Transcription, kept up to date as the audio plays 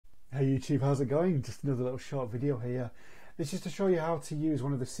Hey YouTube, how's it going? Just another little short video here. This is to show you how to use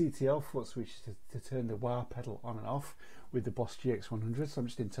one of the CTL foot switches to turn the wah pedal on and off with the Boss GX-100. So I'm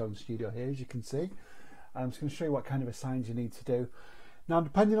just in Tone Studio here, as you can see. I'm just going to show you what kind of assigns you need to do. Now,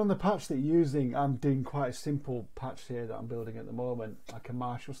 depending on the patch that you're using, I'm doing quite a simple patch here that I'm building at the moment, like a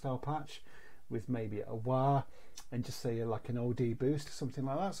Marshall style patch with maybe a wah and just say like an OD boost or something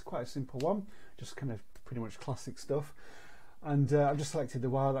like that. It's quite a simple one, just kind of pretty much classic stuff. And I've just selected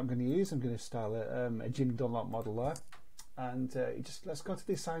the wire that I'm going to use. I'm going to style a Jim Dunlop model there. And let's go to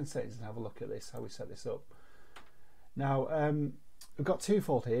the assign settings and have a look at this, how we set this up. Now, we've got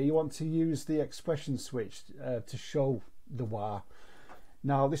twofold here. You want to use the expression switch to show the wire.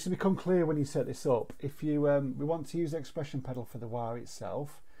 Now, this will become clear when you set this up. If you we want to use the expression pedal for the wire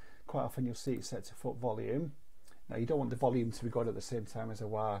itself, quite often you'll see it set to foot volume. Now, you don't want the volume to be good at the same time as a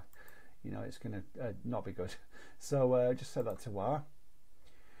wire. You know, it's going to not be good. So just set that to wire.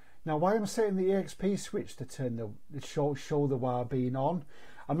 Now, why I'm setting the EXP switch to turn show the wire being on,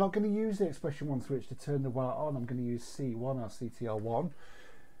 I'm not going to use the expression 1 switch to turn the wire on. I'm going to use C1 or CTL1.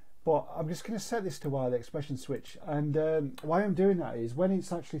 But I'm just going to set this to wire, the expression switch. And why I'm doing that is when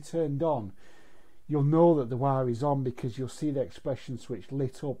it's actually turned on, you'll know that the wire is on because you'll see the expression switch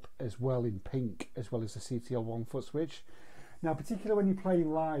lit up as well in pink, as well as the CTL1 foot switch. Now, particularly when you're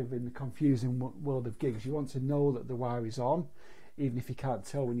playing live in the confusing world of gigs, you want to know that the wire is on, even if you can't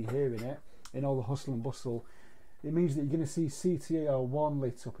tell when you're hearing it. In all the hustle and bustle, it means that you're going to see CTL1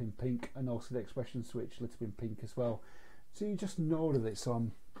 lit up in pink and also the expression switch lit up in pink as well. So you just know that it's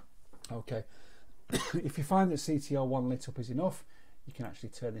on. Okay. If you find that CTL1 lit up is enough, you can actually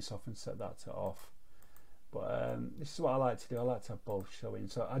turn this off and set that to off. But this is what I like to do. I like to have both showing,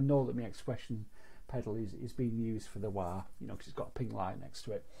 so I know that my expression pedal is being used for the wah, you know, because it's got a pink light next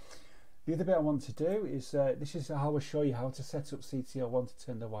to it. The other bit I want to do is this is how I show you how to set up CTL1 to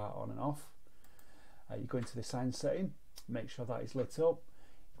turn the wah on and off. You go into the sign setting, make sure that is lit up.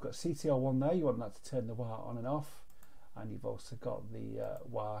 You've got CTL1 there, you want that to turn the wah on and off, and you've also got the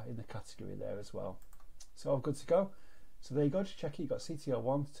wah in the category there as well. So all good to go. So there you go, just check it. You've got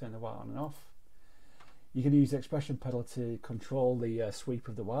CTL1 to turn the wah on and off. You can use the expression pedal to control the sweep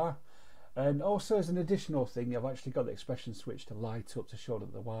of the wah. And also, as an additional thing, I've actually got the expression switch to light up to show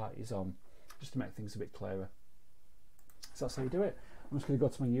that the wah is on, just to make things a bit clearer. So that's how you do it. I'm just going to go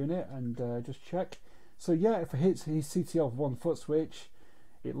to my unit and just check. So yeah, if I hit his CTL1 foot switch,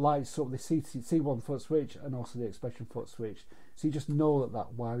 it lights up the C1 foot switch and also the expression foot switch. So you just know that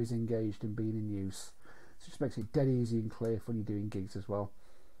that wah is engaged and being in use. So it just makes it dead easy and clear for when you're doing gigs as well.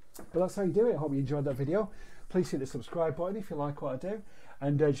 But that's how you do it. I hope you enjoyed that video. Please hit the subscribe button if you like what I do,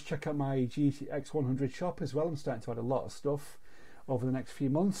 and just check out my GX-100 shop as well. I'm starting to add a lot of stuff over the next few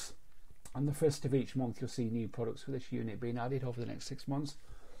months, and the first of each month you'll see new products for this unit being added over the next 6 months.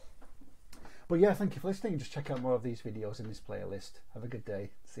 But yeah, thank you for listening. Just check out more of these videos in this playlist. Have a good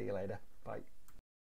day. See you later. Bye.